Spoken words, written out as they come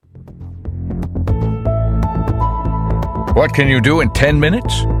What can you do in 10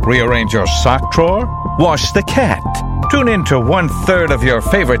 minutes? Rearrange your sock drawer? Wash the cat? Tune in to 1/3 of your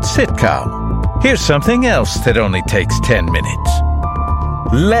favorite sitcom? Here's something else that only takes 10 minutes.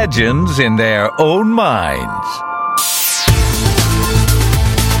 Legends in their own minds.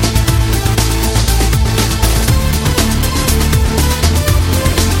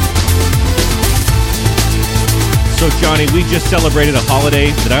 So, Johnny, we just celebrated a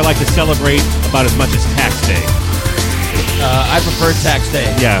holiday that I like to celebrate about as much as Tax Day. I prefer Tax Day.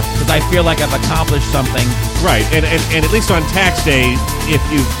 Yeah. Because I feel like I've accomplished something. Right, and at least on Tax Day, if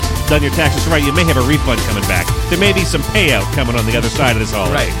you've done your taxes right, you may have a refund coming back. There may be some payout coming on the other side of this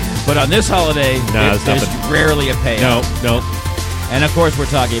holiday. Right. But on this holiday, there's rarely a payout. No. And, of course, we're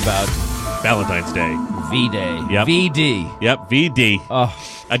talking about Valentine's Day. V-Day. Yep. VD. Yep, VD. Oh.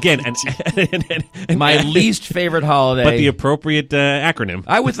 Again, and my least favorite holiday. But the appropriate acronym.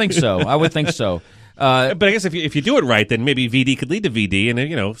 I would think so. But I guess if you do it right, then maybe VD could lead to VD,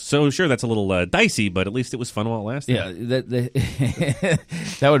 and so sure that's a little dicey, but at least it was fun while it lasted. Yeah,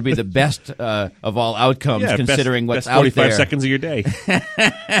 that would be the best of all outcomes, considering what's best 45 out there. seconds of your day.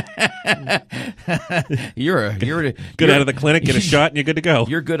 You're good out of the clinic, get a shot, and you're good to go.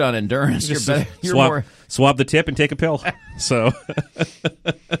 You're good on endurance. You're better. Swab the tip and take a pill. So.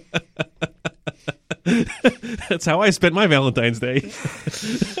 That's how I spent my Valentine's Day.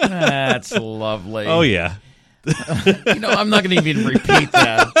 That's lovely. Oh, yeah. I'm not going to even repeat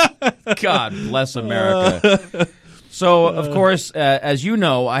that. God bless America. So, of course, as you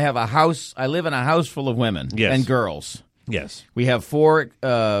know, I live in a house full of women and girls. Yes. We have 4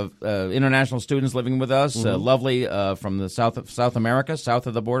 international students living with us, lovely from the south of America, south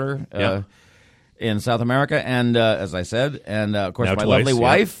of the border. In South America, and as I said, and of course, my lovely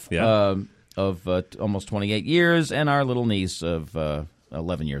wife of almost 28 years, and our little niece of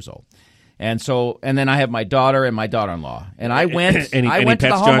 11 years old. And then I have my daughter and my daughter-in-law. And I went. Any I went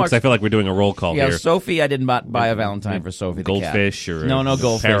pets, to the John? Hallmark. Because I feel like we're doing a roll call here. Yeah, Sophie. I didn't buy a Valentine for Sophie. Goldfish the cat. or no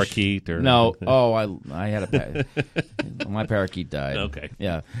goldfish. Parakeet or no. Oh, I had a pet. My parakeet died. Okay.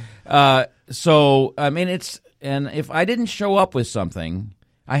 Yeah. So I mean, and if I didn't show up with something,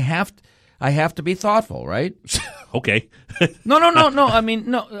 I have to be thoughtful, right? Okay. No. I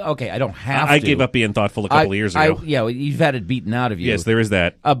mean, no. Okay, I don't have to. I gave up being thoughtful a couple of years ago. You've had it beaten out of you. Yes, there is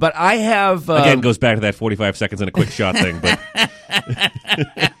that. But I have... Again, goes back to that 45 seconds and a quick shot thing. But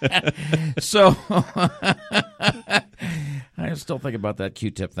So... I still think about that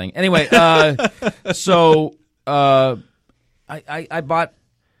Q-tip thing. Anyway, so I bought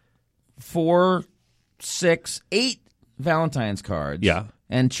 4, 6, 8 Valentine's cards. Yeah.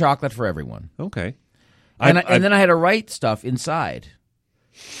 And chocolate for everyone. Okay. And then I had to write stuff inside.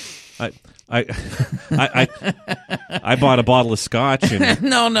 I bought a bottle of scotch and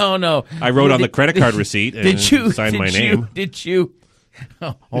no. I wrote on the credit card receipt and signed my name. Did you?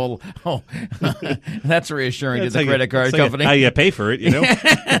 Oh, that's reassuring to the credit card company. How you pay for it,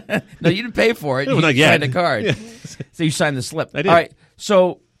 No, you didn't pay for it. No, you not yet. signed a card. Yeah. So you signed the slip. I did. All right.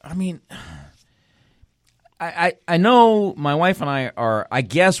 So, I mean, I know my wife and I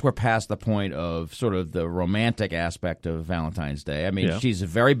guess we're past the point of sort of the romantic aspect of Valentine's Day. I mean, she's a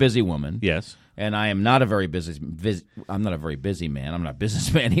very busy woman. Yes. And I am not a very busy I'm not a very busy man. I'm not a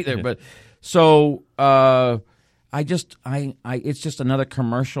businessman either. But so it's just another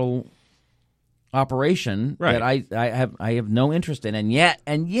commercial operation that I have no interest in. And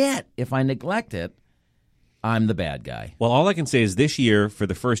yet if I neglect it, I'm the bad guy. Well, all I can say is this year, for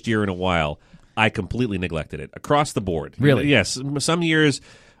the first year in a while, I completely neglected it across the board. Really? Yes. Some years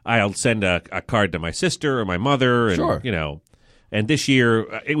I'll send a card to my sister or my mother, and sure. And this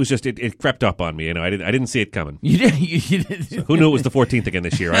year it was just it crept up on me. I didn't see it coming. You did. So who knew it was the 14th again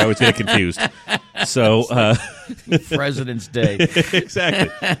this year? I always get it confused. So President's Day.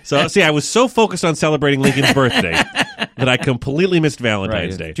 Exactly. So see, I was so focused on celebrating Lincoln's birthday that I completely missed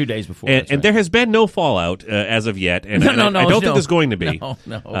Valentine's Day. 2 days before. And there has been no fallout as of yet. And I don't think there's going to be.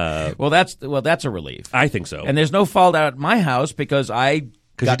 No. Well, that's a relief. I think so. And there's no fallout at my house because I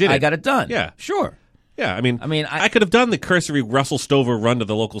got it done. Yeah. Sure. Yeah, I mean, I could have done the cursory Russell Stover run to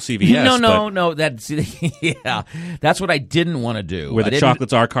the local CVS. No. That's what I didn't want to do. Where the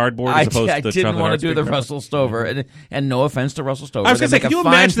chocolates are cardboard as opposed to the chocolate. I didn't want to do the Russell Stover, and no offense to Russell Stover. I was going to say, can you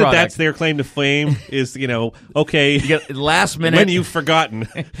imagine that's their claim to fame? Is okay, you get last minute when you've forgotten,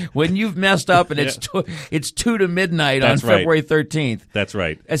 when you've messed up, and it's 2 to midnight on February 13th. That's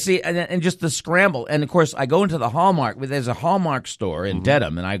right. See, and just the scramble, and of course I go into the Hallmark. There's a Hallmark store in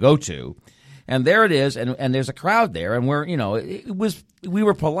Dedham, and I go to. And there it is, and there's a crowd there, and we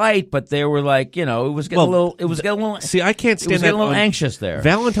were polite, but they were like, it was getting a little. See, I can't stand it was getting a little anxious there.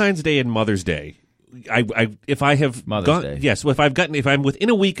 Valentine's Day and Mother's Day, if I have Mother's Day. Yes, if I'm within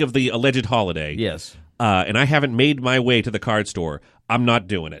a week of the alleged holiday, yes, and I haven't made my way to the card store, I'm not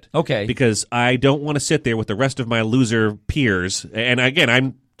doing it. Okay, because I don't want to sit there with the rest of my loser peers. And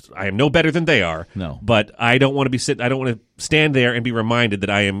again, I am no better than they are. No, but I don't want to be I don't want to stand there and be reminded that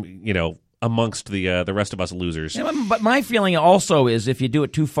I am, amongst the rest of us losers. Yeah, but my feeling also is if you do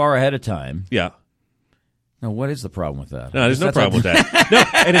it too far ahead of time. Yeah. Now, what is the problem with that? No, there's no problem with that. No,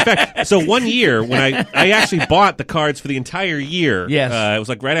 and in fact, so one year when I actually bought the cards for the entire year. Yes. It was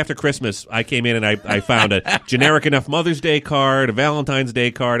like right after Christmas. I came in and I found a generic enough Mother's Day card, a Valentine's Day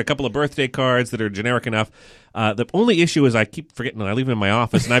card, a couple of birthday cards that are generic enough. The only issue is I keep forgetting that I leave them in my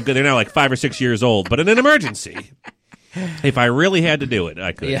office, and they're now like 5 or 6 years old. But in an emergency, if I really had to do it,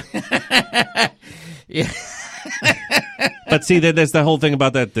 I could. Yeah. Yeah. But see, there's the whole thing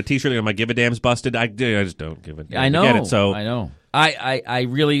about the T-shirt. My give a damn's busted. I just don't give a damn. I know. Get it, so I know. I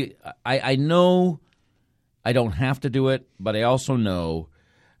really know I don't have to do it, but I also know,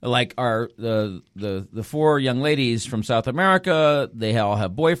 like the 4 young ladies from South America, they all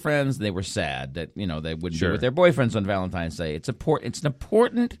have boyfriends. They were sad that they wouldn't be with their boyfriends on Valentine's Day. It's an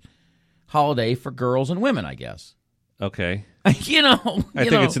important holiday for girls and women, I guess. Okay. I think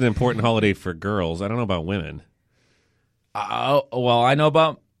it's an important holiday for girls. I don't know about women. Well, I know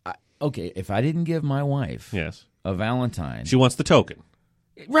about. Okay, if I didn't give my wife a Valentine, she wants the token,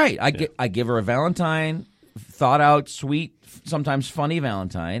 right? I give her a Valentine, thought out, sweet, sometimes funny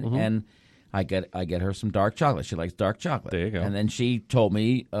Valentine, and I get her some dark chocolate. She likes dark chocolate. There you go. And then she told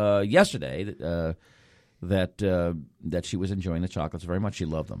me yesterday that she was enjoying the chocolates very much. She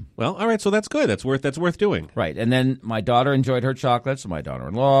loved them. Well, all right, so that's good. That's worth doing. Right. And then my daughter enjoyed her chocolates, and my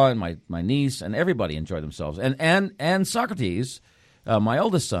daughter-in-law and my niece, and everybody enjoyed themselves. And Socrates, my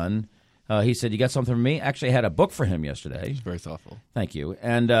oldest son, he said, "You got something for me?" Actually, I had a book for him yesterday. Very thoughtful. Thank you.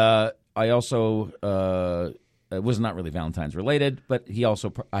 And I also it was not really Valentine's related, but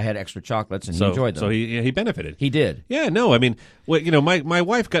I had extra chocolates, and he enjoyed them. So he benefited. He did. Yeah, no, I mean, my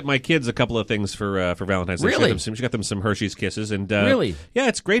wife got my kids a couple of things for Valentine's Day. Really? She got them some Hershey's Kisses, and really, yeah,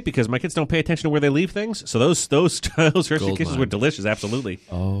 it's great because my kids don't pay attention to where they leave things. So those Hershey Kisses were delicious, absolutely.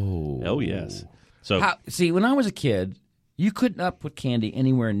 Oh yes. So see, when I was a kid, you could not put candy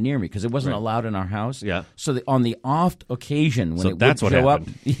anywhere near me because it wasn't allowed in our house. Yeah. So on the off occasion when that's would what show happened.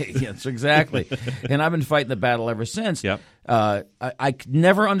 up, yes, exactly. And I've been fighting the battle ever since. Yep. I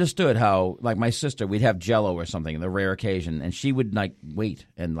never understood how, like my sister, we'd have Jell-O or something, the rare occasion, and she would wait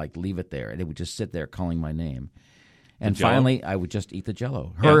and leave it there, and it would just sit there calling my name. And finally, I would just eat the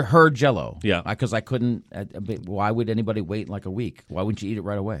Jell-O, her Jell-O. Yeah. Because I couldn't. Why would anybody wait like a week? Why wouldn't you eat it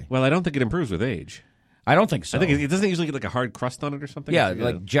right away? Well, I don't think it improves with age. I don't think so. I think it doesn't usually get like a hard crust on it or something. Yeah,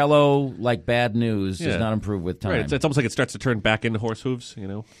 like Jell-O, like bad news, does not improve with time. Right, it's almost like it starts to turn back into horse hooves,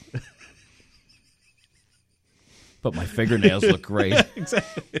 But my fingernails look great.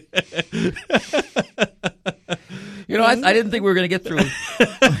 Exactly. I didn't think we were going to get through.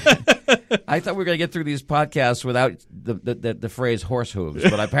 I thought we were going to get through these podcasts without the phrase horse hooves,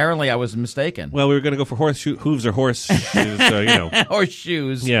 but apparently I was mistaken. Well, we were going to go for horse hooves or horse shoes, or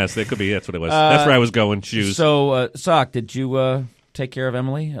shoes. Yes, they could be. That's what it was. That's where I was going. Shoes. So, Sock, did you take care of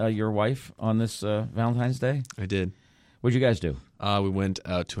Emily, your wife, on this Valentine's Day? I did. What'd you guys do? We went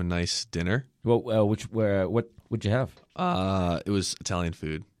out to a nice dinner. Well, what'd you have? It was Italian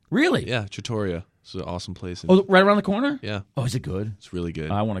food. Really? Yeah, Trattoria. It's an awesome place. Oh, right around the corner? Yeah. Oh, is it good? It's really good.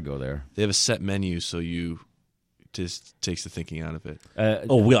 I want to go there. They have a set menu, so you just takes the thinking out of it. I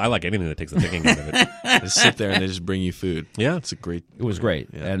like anything that takes the thinking out of it. They just sit there and they just bring you food. Yeah, it's a great. It was great.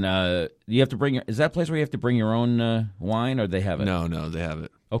 Yeah. And you have to bring. Is that a place where you have to bring your own wine, or they have it? No, they have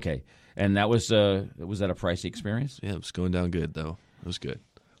it. Okay. And that was that a pricey experience? Yeah, it was going down good though. It was good.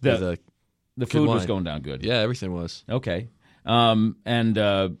 The food was going down good. Yeah, everything was. Okay. Did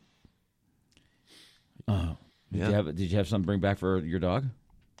you have something to bring back for your dog?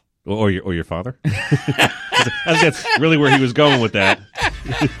 Or your father? I think that's really where he was going with that.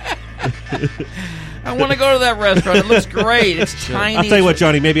 I want to go to that restaurant. It looks great. It's tiny. I'll tell you what,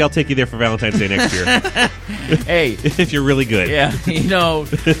 Johnny. Maybe I'll take you there for Valentine's Day next year. Hey, if you're really good. Yeah, well,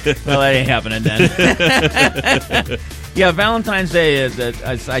 that ain't happening then. Yeah, Valentine's Day is.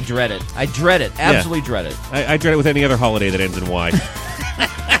 I dread it. I dread it. Absolutely dread it. I dread it with any other holiday that ends in Y.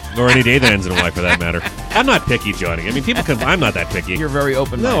 Or any day that ends in Y, for that matter. I'm not picky, Johnny. I mean, I'm not that picky. You're very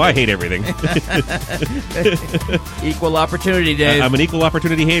open-minded. No, I hate everything. Equal opportunity, Dave. I'm an equal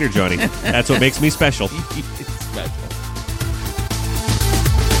opportunity hater, Johnny. That's what makes me special.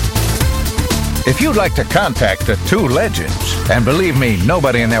 If you'd like to contact the two legends, and believe me,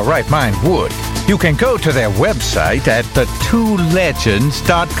 nobody in their right mind would, you can go to their website at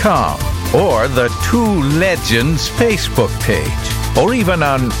thetwolegends.com. or the Two Legends Facebook page, or even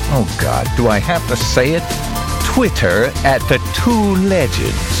on, oh God, do I have to say it? Twitter at the Two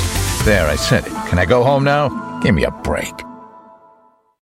Legends. There, I said it. Can I go home now? Give me a break.